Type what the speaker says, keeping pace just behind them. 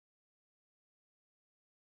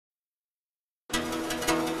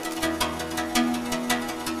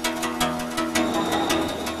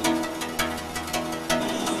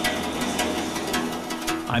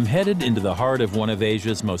I'm headed into the heart of one of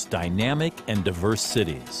Asia's most dynamic and diverse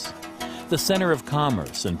cities, the center of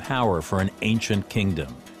commerce and power for an ancient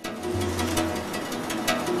kingdom.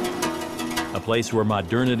 A place where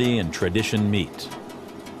modernity and tradition meet.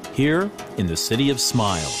 Here, in the City of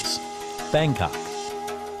Smiles, Bangkok.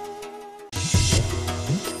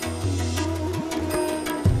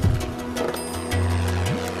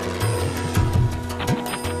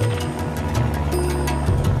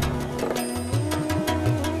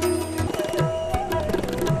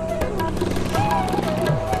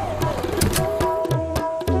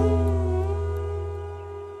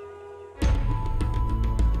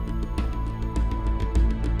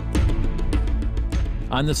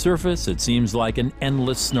 On the surface, it seems like an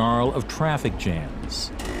endless snarl of traffic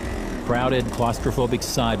jams, crowded, claustrophobic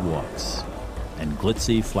sidewalks, and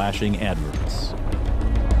glitzy, flashing adverts.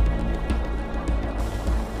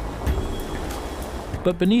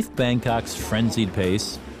 But beneath Bangkok's frenzied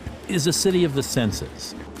pace is a city of the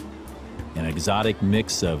senses, an exotic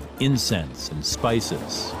mix of incense and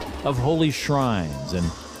spices, of holy shrines and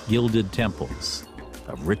gilded temples,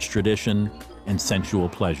 of rich tradition and sensual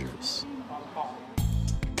pleasures.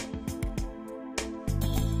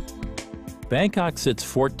 Bangkok sits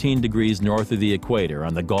 14 degrees north of the equator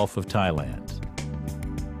on the Gulf of Thailand.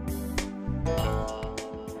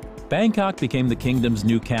 Bangkok became the kingdom's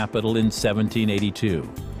new capital in 1782,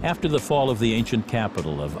 after the fall of the ancient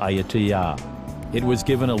capital of Ayutthaya. It was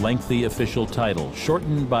given a lengthy official title,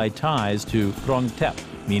 shortened by Thais to Krong Thep,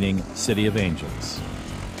 meaning City of Angels.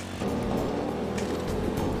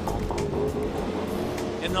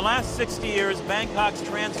 In the last 60 years, Bangkok's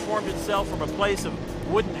transformed itself from a place of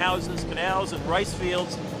wooden houses, canals, and rice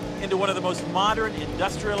fields into one of the most modern,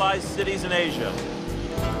 industrialized cities in Asia.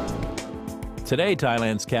 Today,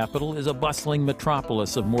 Thailand's capital is a bustling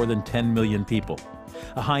metropolis of more than 10 million people,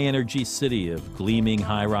 a high-energy city of gleaming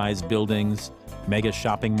high-rise buildings, mega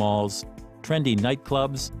shopping malls, trendy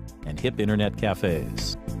nightclubs, and hip internet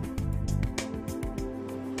cafes.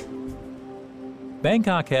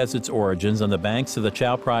 Bangkok has its origins on the banks of the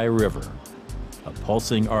Chao Phraya River, a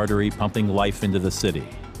pulsing artery pumping life into the city.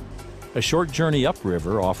 A short journey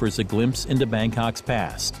upriver offers a glimpse into Bangkok's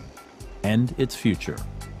past and its future.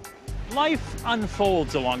 Life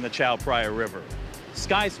unfolds along the Chao Phraya River.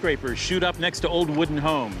 Skyscrapers shoot up next to old wooden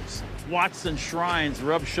homes. Wats and shrines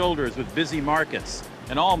rub shoulders with busy markets,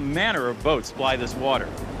 and all manner of boats ply this water.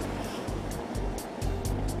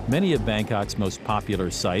 Many of Bangkok's most popular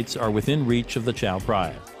sites are within reach of the Chao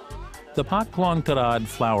Phraya. The Pat Klong Tarad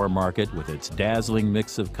flower market, with its dazzling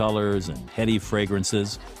mix of colors and heady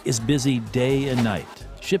fragrances, is busy day and night,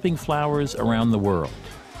 shipping flowers around the world.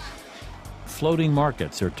 Floating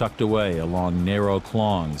markets are tucked away along narrow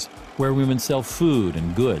klongs, where women sell food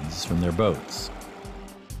and goods from their boats.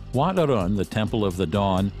 Wat Arun, the Temple of the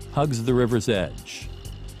Dawn, hugs the river's edge.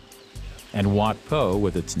 And Wat Po,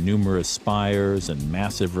 with its numerous spires and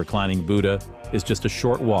massive reclining Buddha, is just a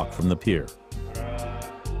short walk from the pier.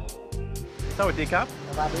 Sawadee-kap.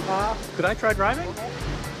 Could I try driving?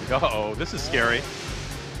 Uh-oh, this is scary.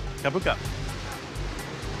 Kabuka.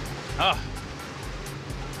 Ah,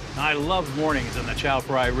 I love mornings in the Chao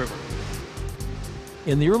Phraya River.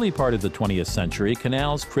 In the early part of the 20th century,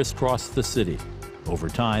 canals crisscrossed the city. Over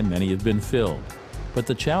time, many have been filled, but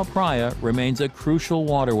the Chao Phraya remains a crucial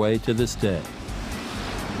waterway to this day.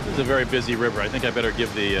 This is a very busy river. I think I better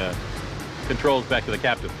give the controls back to the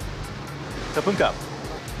captain. Kapunkap.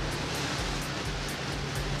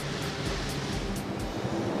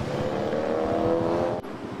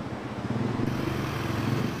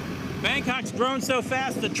 Bangkok's grown so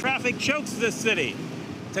fast that traffic chokes this city.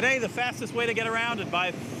 Today, the fastest way to get around, and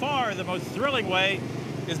by far the most thrilling way,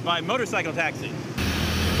 is by motorcycle taxi.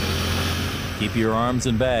 Keep your arms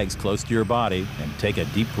and bags close to your body and take a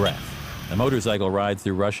deep breath. A motorcycle ride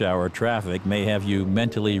through rush hour traffic may have you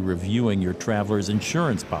mentally reviewing your traveler's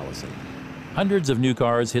insurance policy. Hundreds of new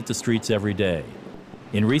cars hit the streets every day.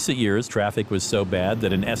 In recent years, traffic was so bad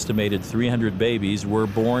that an estimated 300 babies were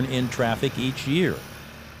born in traffic each year.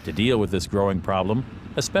 To deal with this growing problem,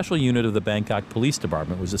 a special unit of the Bangkok Police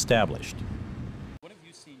Department was established.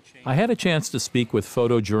 I had a chance to speak with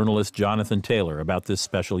photojournalist Jonathan Taylor about this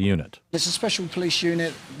special unit. It's a special police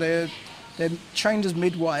unit. They're trained as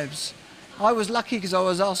midwives. I was lucky because I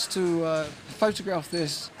was asked to photograph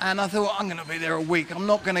this, and I thought, I'm going to be there a week. I'm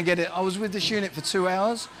not going to get it. I was with this unit for 2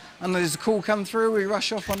 hours, and there's a call come through. We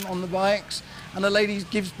rush off on the bikes, and a lady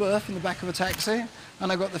gives birth in the back of a taxi,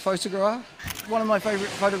 and I got the photograph. One of my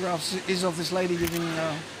favourite photographs is of this lady giving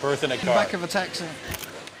birth in a car. In the back of a taxi.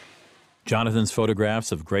 Jonathan's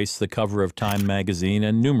photographs have graced the cover of Time magazine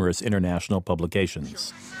and numerous international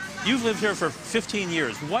publications. You've lived here for 15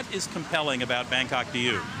 years. What is compelling about Bangkok to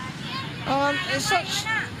you? It's such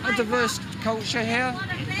a diverse culture here,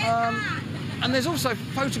 and there's also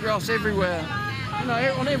photographs everywhere. You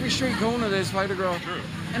know, on every street corner there's photographs. True.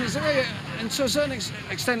 And it's and to a certain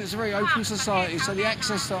extent, it's a very open society. So the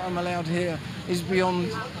access that I'm allowed here is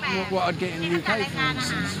beyond what I'd get in the UK, for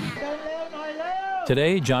instance.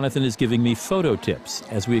 Today, Jonathan is giving me photo tips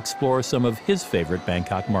as we explore some of his favorite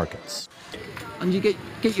Bangkok markets. And you get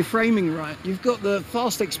your framing right. You've got the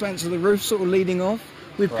vast expanse of the roof sort of leading off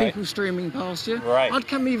with Right. people streaming past you. Right. I'd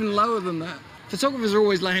come even lower than that. Photographers are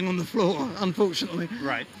always laying on the floor, unfortunately.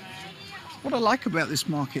 Right. What I like about this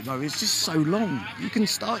market, though, is just so long. You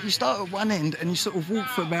start at one end and you sort of walk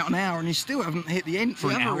for about an hour and you still haven't hit the end. For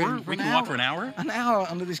an hour? We can walk for an hour? An hour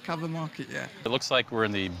under this cover market, yeah. It looks like we're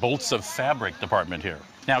in the bolts of fabric department here.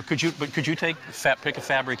 Now, could you pick a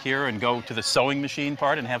fabric here and go to the sewing machine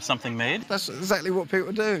part and have something made? That's exactly what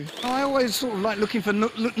people do. I always sort of like looking for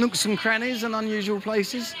nooks and crannies and unusual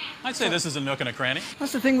places. I'd say this is a nook and a cranny.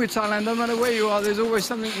 That's the thing with Thailand, no matter where you are, there's always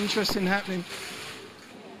something interesting happening.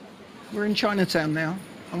 We're in Chinatown now,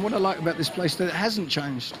 and what I like about this place is that it hasn't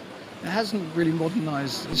changed. It hasn't really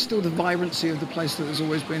modernised. There's still the vibrancy of the place that has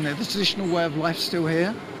always been there. The traditional way of life's still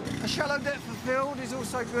here. A shallow depth of field is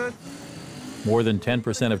also good. More than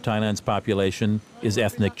 10% of Thailand's population is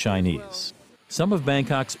ethnic Chinese. Some of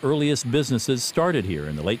Bangkok's earliest businesses started here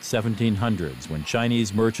in the late 1700s when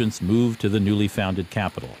Chinese merchants moved to the newly founded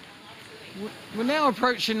capital. We're now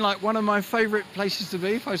approaching like one of my favourite places to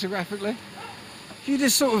be photographically. If you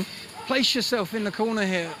just sort of place yourself in the corner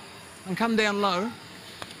here and come down low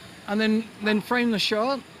and then frame the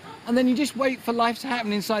shot, and then you just wait for life to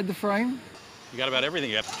happen inside the frame. You got about everything.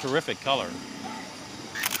 You have terrific color.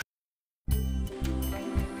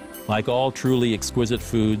 Like all truly exquisite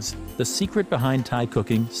foods, the secret behind Thai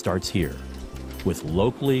cooking starts here, with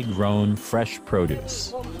locally grown fresh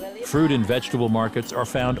produce. Fruit and vegetable markets are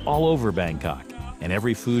found all over Bangkok, and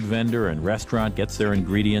every food vendor and restaurant gets their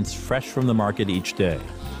ingredients fresh from the market each day.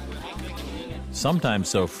 Sometimes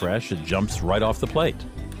so fresh it jumps right off the plate.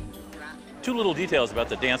 Two little details about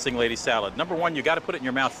the dancing lady salad. Number one, you got to put it in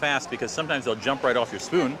your mouth fast because sometimes they'll jump right off your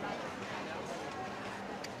spoon.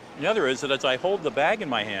 The other is that as I hold the bag in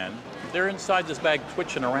my hand, they're inside this bag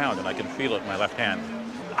twitching around and I can feel it in my left hand.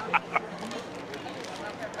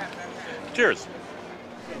 Cheers.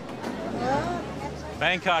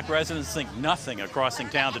 Bangkok residents think nothing of crossing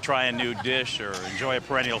town to try a new dish or enjoy a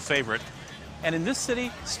perennial favorite. And in this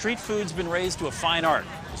city, street food's been raised to a fine art.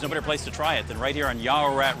 There's no better place to try it than right here on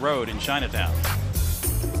Yaowarat Road in Chinatown.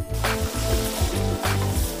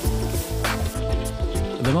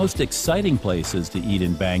 The most exciting places to eat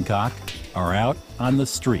in Bangkok are out on the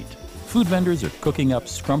street. Food vendors are cooking up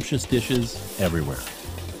scrumptious dishes everywhere.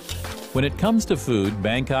 When it comes to food,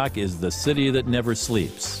 Bangkok is the city that never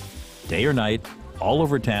sleeps. Day or night, all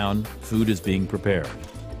over town, food is being prepared.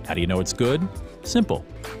 How do you know it's good? Simple.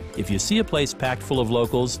 If you see a place packed full of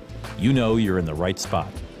locals, you know you're in the right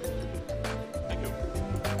spot. Thank you.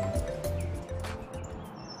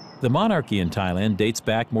 The monarchy in Thailand dates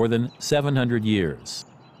back more than 700 years.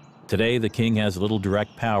 Today, the king has little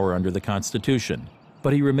direct power under the constitution,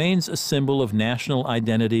 but he remains a symbol of national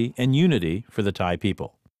identity and unity for the Thai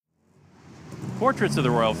people. Portraits of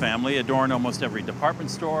the royal family adorn almost every department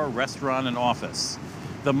store, restaurant, and office.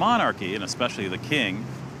 The monarchy, and especially the king,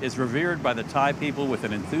 is revered by the Thai people with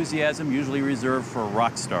an enthusiasm usually reserved for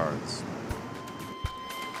rock stars.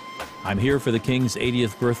 I'm here for the king's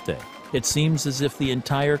 80th birthday. It seems as if the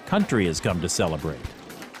entire country has come to celebrate.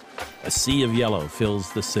 A sea of yellow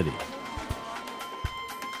fills the city.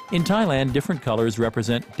 In Thailand, different colors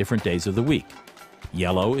represent different days of the week.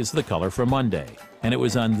 Yellow is the color for Monday, and it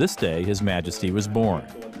was on this day His Majesty was born.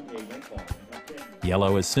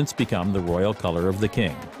 Yellow has since become the royal color of the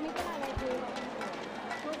king.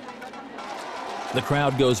 The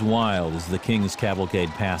crowd goes wild as the king's cavalcade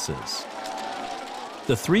passes.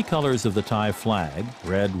 The three colors of the Thai flag,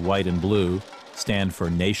 red, white, and blue, stand for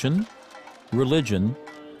nation, religion,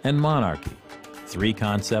 and monarchy, three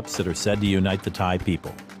concepts that are said to unite the Thai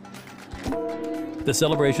people. The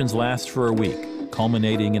celebrations last for a week,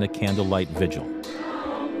 culminating in a candlelight vigil.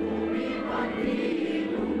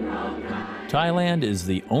 Thailand is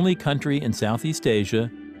the only country in Southeast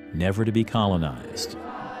Asia never to be colonized.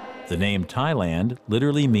 The name Thailand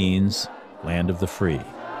literally means land of the free.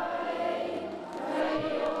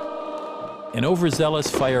 An overzealous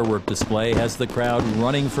firework display has the crowd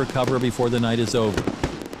running for cover before the night is over.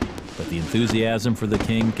 But the enthusiasm for the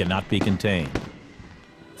king cannot be contained.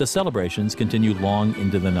 The celebrations continue long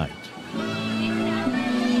into the night.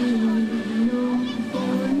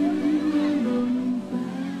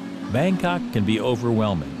 Bangkok can be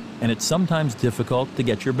overwhelming, and it's sometimes difficult to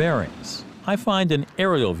get your bearings. I find an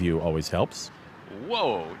aerial view always helps.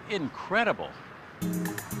 Whoa, incredible.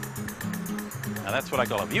 Now that's what I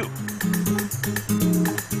call a view.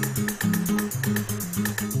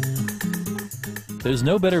 There's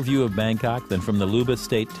no better view of Bangkok than from the Luba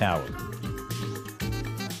State Tower.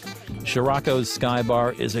 Shirako's Sky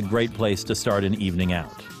Bar is a great place to start an evening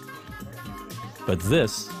out. But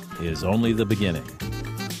this is only the beginning.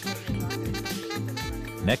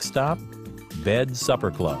 Next stop, Bed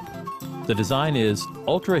Supper Club. The design is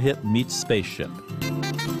ultra-hip meets spaceship.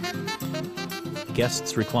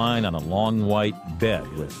 Guests recline on a long white bed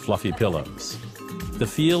with fluffy pillows. The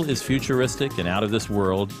feel is futuristic and out of this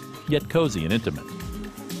world, yet cozy and intimate.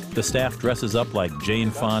 The staff dresses up like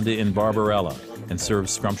Jane Fonda in Barbarella and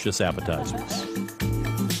serves scrumptious appetizers.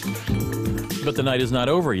 But the night is not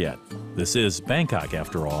over yet. This is Bangkok,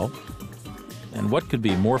 after all. And what could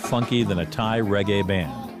be more funky than a Thai reggae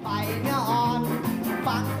band?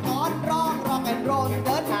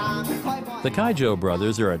 The Kaijo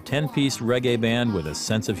brothers are a 10-piece reggae band with a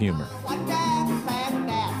sense of humor.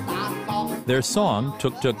 Their song,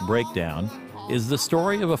 Tuk Tuk Breakdown, is the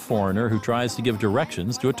story of a foreigner who tries to give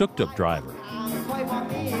directions to a tuk-tuk driver.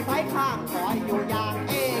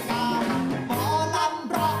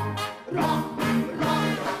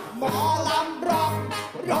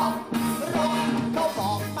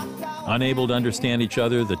 Unable to understand each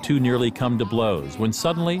other, the two nearly come to blows when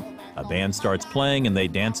suddenly a band starts playing and they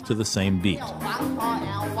dance to the same beat.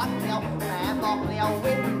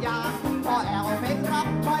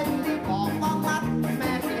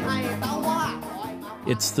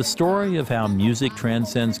 It's the story of how music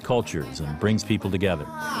transcends cultures and brings people together.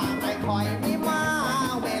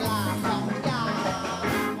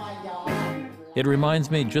 It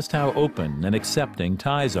reminds me just how open and accepting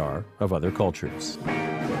Thais are of other cultures.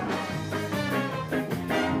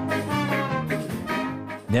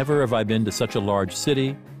 Never have I been to such a large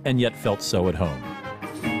city and yet felt so at home.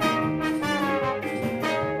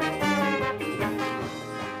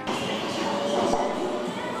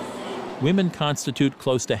 Women constitute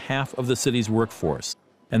close to half of the city's workforce,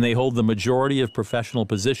 and they hold the majority of professional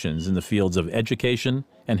positions in the fields of education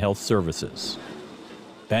and health services.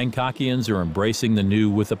 Bangkokians are embracing the new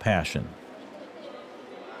with a passion.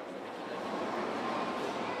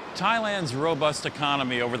 Thailand's robust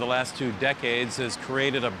economy over the last 2 decades has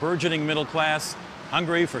created a burgeoning middle class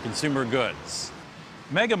hungry for consumer goods.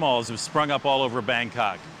 Mega malls have sprung up all over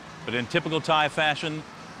Bangkok, but in typical Thai fashion,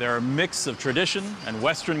 they're a mix of tradition and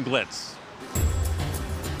Western glitz.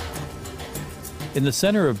 In the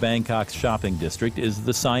center of Bangkok's shopping district is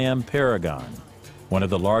the Siam Paragon, one of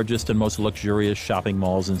the largest and most luxurious shopping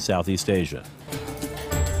malls in Southeast Asia.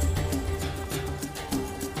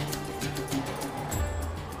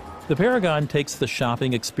 The Paragon takes the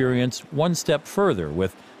shopping experience one step further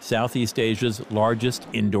with Southeast Asia's largest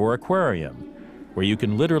indoor aquarium, where you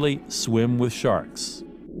can literally swim with sharks,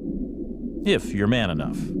 if you're man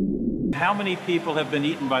enough. How many people have been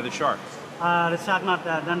eaten by the sharks? The shark not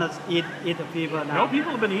eat the people now. No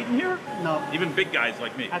people have been eaten here? No. Even big guys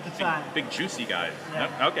like me? At the time. Big juicy guys? Yeah.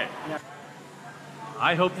 No? Okay. Yeah.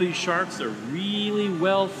 I hope these sharks are really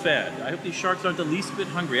well fed. I hope these sharks aren't the least bit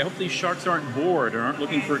hungry. I hope these sharks aren't bored or aren't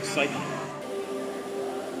looking for excitement.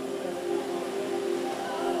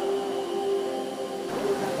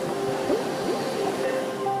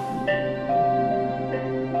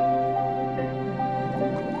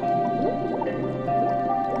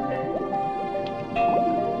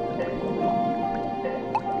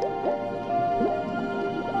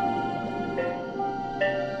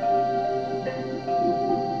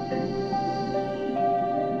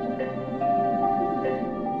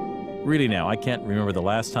 Really now, I can't remember the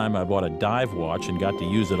last time I bought a dive watch and got to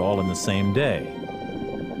use it all in the same day.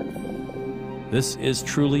 This is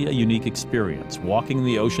truly a unique experience, walking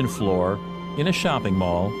the ocean floor in a shopping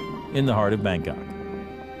mall in the heart of Bangkok.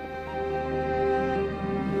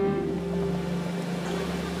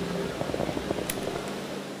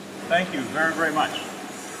 Thank you very, very much.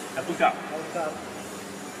 Apuka.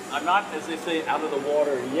 I'm not, as they say, out of the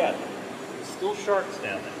water yet. There's still sharks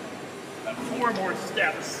down there. About 4 more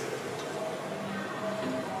steps.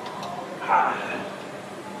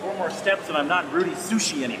 4 more steps and I'm not Rudy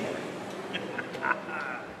Sushi anymore.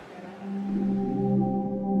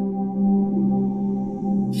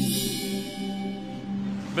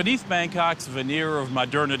 Beneath Bangkok's veneer of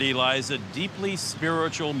modernity lies a deeply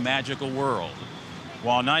spiritual, magical world.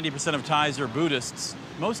 While 90% of Thais are Buddhists,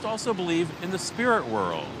 most also believe in the spirit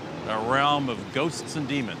world, a realm of ghosts and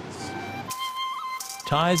demons.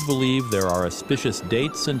 Thais believe there are auspicious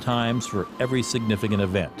dates and times for every significant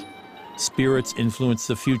event. Spirits influence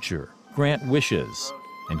the future, grant wishes,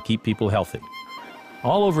 and keep people healthy.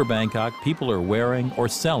 All over Bangkok, people are wearing or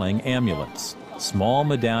selling amulets, small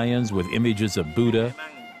medallions with images of Buddha,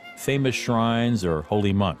 famous shrines, or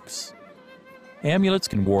holy monks. Amulets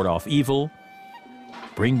can ward off evil,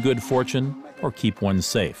 bring good fortune, or keep one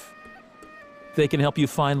safe. They can help you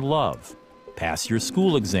find love, pass your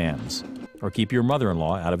school exams, or keep your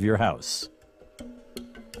mother-in-law out of your house.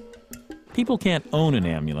 People can't own an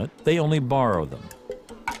amulet, they only borrow them.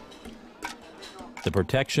 The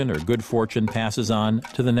protection or good fortune passes on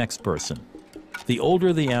to the next person. The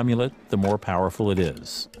older the amulet, the more powerful it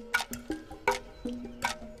is.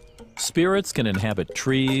 Spirits can inhabit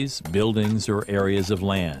trees, buildings, or areas of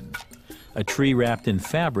land. A tree wrapped in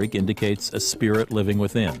fabric indicates a spirit living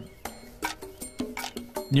within.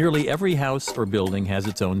 Nearly every house or building has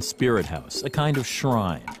its own spirit house, a kind of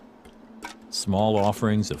shrine. Small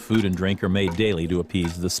offerings of food and drink are made daily to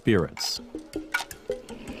appease the spirits.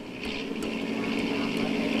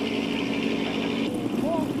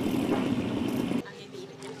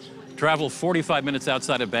 Travel 45 minutes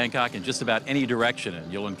outside of Bangkok in just about any direction,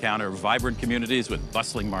 and you'll encounter vibrant communities with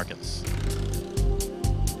bustling markets.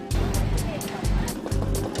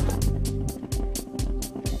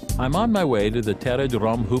 I'm on my way to the Tera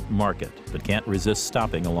Drom Hoop Market, but can't resist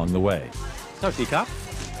stopping along the way. So, teacup?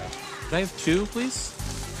 Could I have two, please?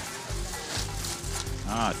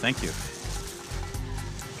 Ah, thank you.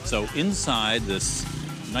 So inside this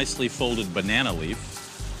nicely folded banana leaf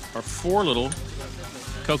are 4 little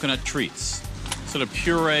coconut treats. Sort of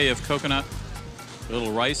puree of coconut, a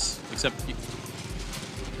little rice, except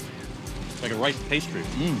it's like a rice pastry.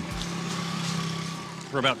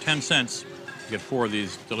 For about 10 cents, you get 4 of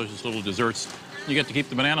these delicious little desserts. You get to keep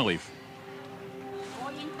the banana leaf.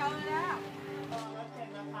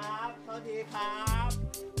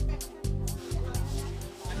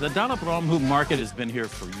 The Tera Hoop Market has been here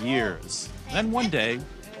for years. Then one day,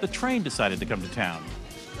 the train decided to come to town,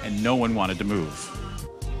 and no one wanted to move.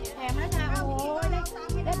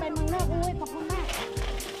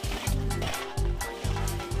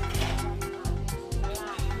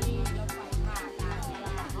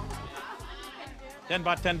 $10,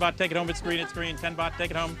 $10, take it home, it's green, it's green. 10 baht, take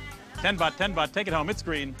it home. 10 baht, 10 baht, take it home, it's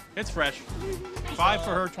green, it's fresh. 5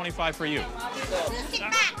 for her, 25 for you.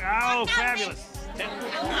 Oh, fabulous. 10.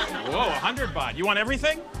 Whoa, 100 baht. You want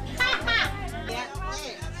everything?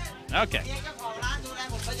 Okay.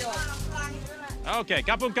 Okay,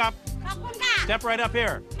 kapung kap. Step right up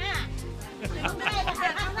here.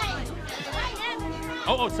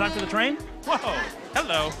 Oh, it's time for the train? Whoa,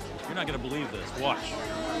 hello. You're not going to believe this. Watch.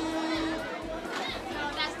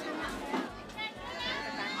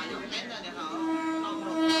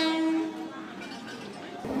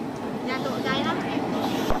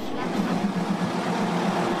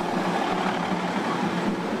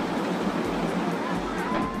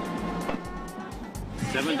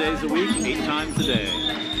 Seven days a week, 8 times a day.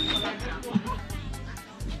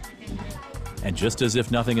 And just as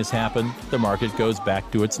if nothing has happened, the market goes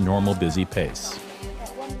back to its normal busy pace.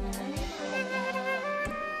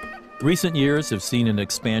 Recent years have seen an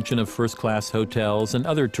expansion of first-class hotels and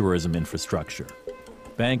other tourism infrastructure.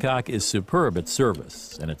 Bangkok is superb at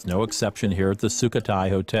service, and it's no exception here at the Sukhothai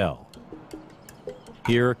Hotel.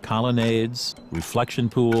 Here, colonnades, reflection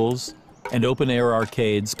pools, and open-air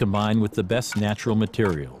arcades combine with the best natural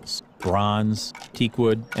materials, bronze,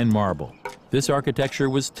 teakwood, and marble. This architecture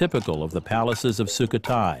was typical of the palaces of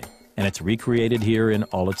Sukhothai, and it's recreated here in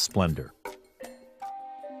all its splendor.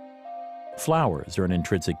 Flowers are an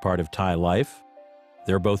intrinsic part of Thai life.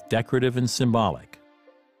 They're both decorative and symbolic.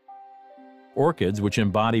 Orchids, which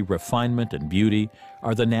embody refinement and beauty,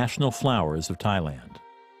 are the national flowers of Thailand.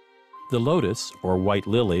 The lotus, or white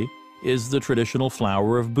lily, is the traditional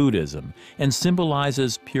flower of Buddhism and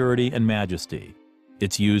symbolizes purity and majesty.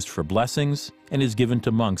 It's used for blessings and is given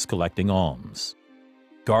to monks collecting alms.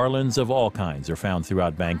 Garlands of all kinds are found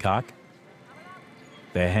throughout Bangkok.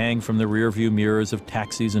 They hang from the rearview mirrors of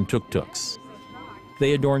taxis and tuk-tuks.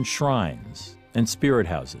 They adorn shrines and spirit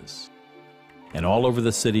houses. And all over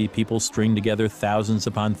the city, people string together thousands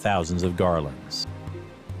upon thousands of garlands.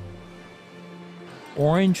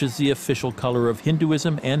 Orange is the official color of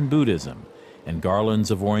Hinduism and Buddhism, and garlands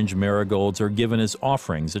of orange marigolds are given as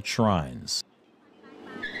offerings at shrines.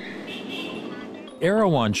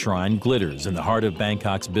 Erawan Shrine glitters in the heart of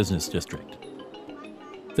Bangkok's business district.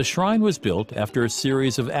 The shrine was built after a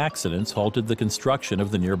series of accidents halted the construction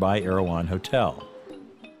of the nearby Erawan Hotel.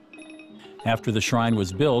 After the shrine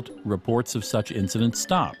was built, reports of such incidents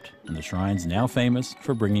stopped, and the shrine's now famous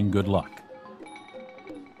for bringing good luck.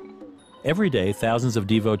 Every day, thousands of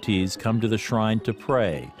devotees come to the shrine to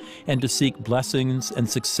pray and to seek blessings and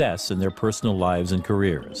success in their personal lives and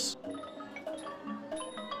careers.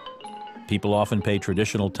 People often pay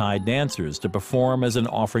traditional Thai dancers to perform as an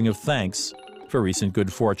offering of thanks for recent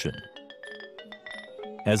good fortune.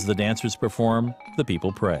 As the dancers perform, the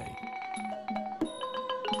people pray.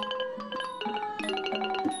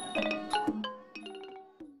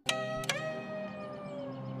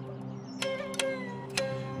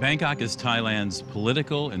 Bangkok is Thailand's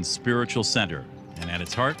political and spiritual center, and at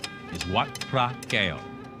its heart is Wat Phra Kaeo.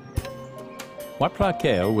 Wat Phra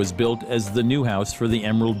Kaeo was built as the new house for the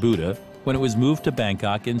Emerald Buddha when it was moved to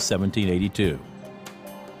Bangkok in 1782.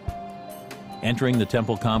 Entering the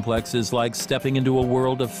temple complex is like stepping into a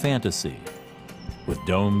world of fantasy, with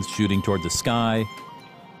domes shooting toward the sky,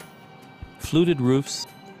 fluted roofs,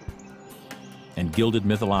 and gilded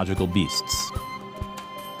mythological beasts.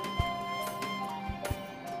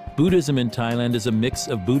 Buddhism in Thailand is a mix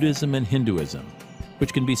of Buddhism and Hinduism,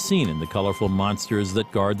 which can be seen in the colorful monsters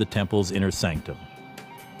that guard the temple's inner sanctum.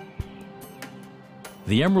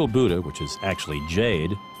 The Emerald Buddha, which is actually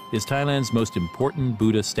jade, is Thailand's most important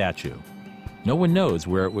Buddha statue. No one knows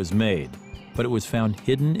where it was made, but it was found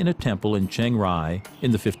hidden in a temple in Chiang Rai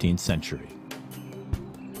in the 15th century.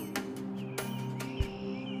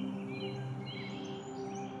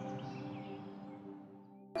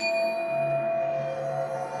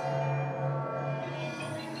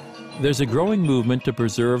 There's a growing movement to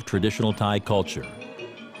preserve traditional Thai culture.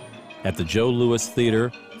 At the Joe Louis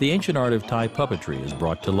Theater, the ancient art of Thai puppetry is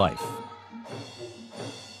brought to life.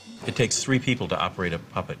 It takes 3 people to operate a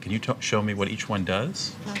puppet. Can you show me what each one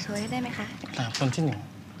does?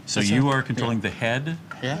 So you are controlling the head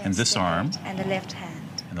and this arm. And the left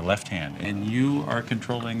hand. And the left hand. And you are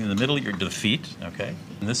controlling in the middle the feet, okay?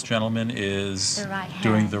 And this gentleman is The right hand.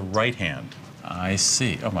 doing the right hand. I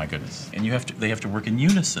see. Oh my goodness. And they have to work in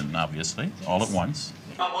unison, obviously, all at once.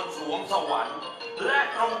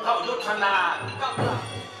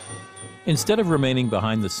 Instead of remaining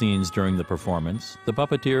behind the scenes during the performance, the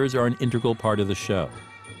puppeteers are an integral part of the show.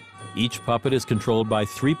 Each puppet is controlled by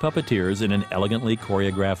 3 puppeteers in an elegantly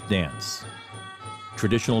choreographed dance.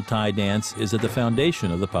 Traditional Thai dance is at the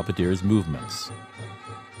foundation of the puppeteers' movements.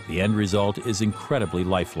 The end result is incredibly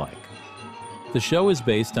lifelike. The show is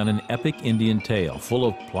based on an epic Indian tale full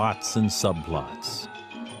of plots and subplots.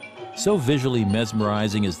 So visually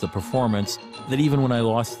mesmerizing is the performance that even when I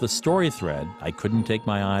lost the story thread, I couldn't take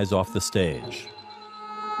my eyes off the stage.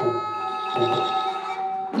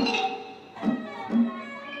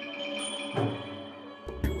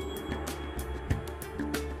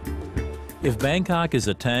 If Bangkok is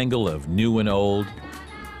a tangle of new and old,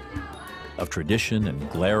 of tradition and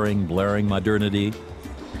glaring, blaring modernity,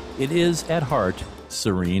 it is, at heart,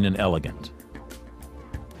 serene and elegant.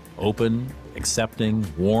 Open, accepting,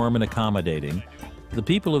 warm, and accommodating, the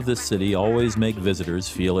people of this city always make visitors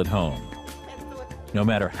feel at home. No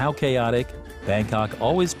matter how chaotic, Bangkok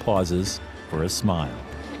always pauses for a smile.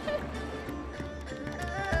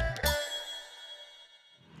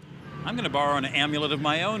 I'm going to borrow an amulet of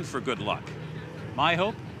my own for good luck. My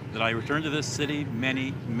hope, that I return to this city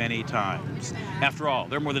many, many times. After all,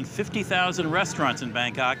 there are more than 50,000 restaurants in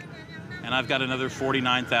Bangkok, and I've got another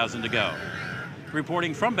 49,000 to go.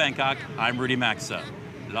 Reporting from Bangkok, I'm Rudy Maxo.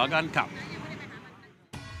 Logan Kap.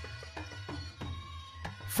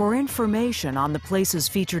 For information on the places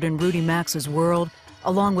featured in Rudy Max's World,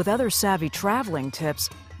 along with other savvy traveling tips,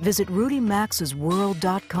 visit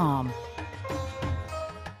rudymaxsworld.com.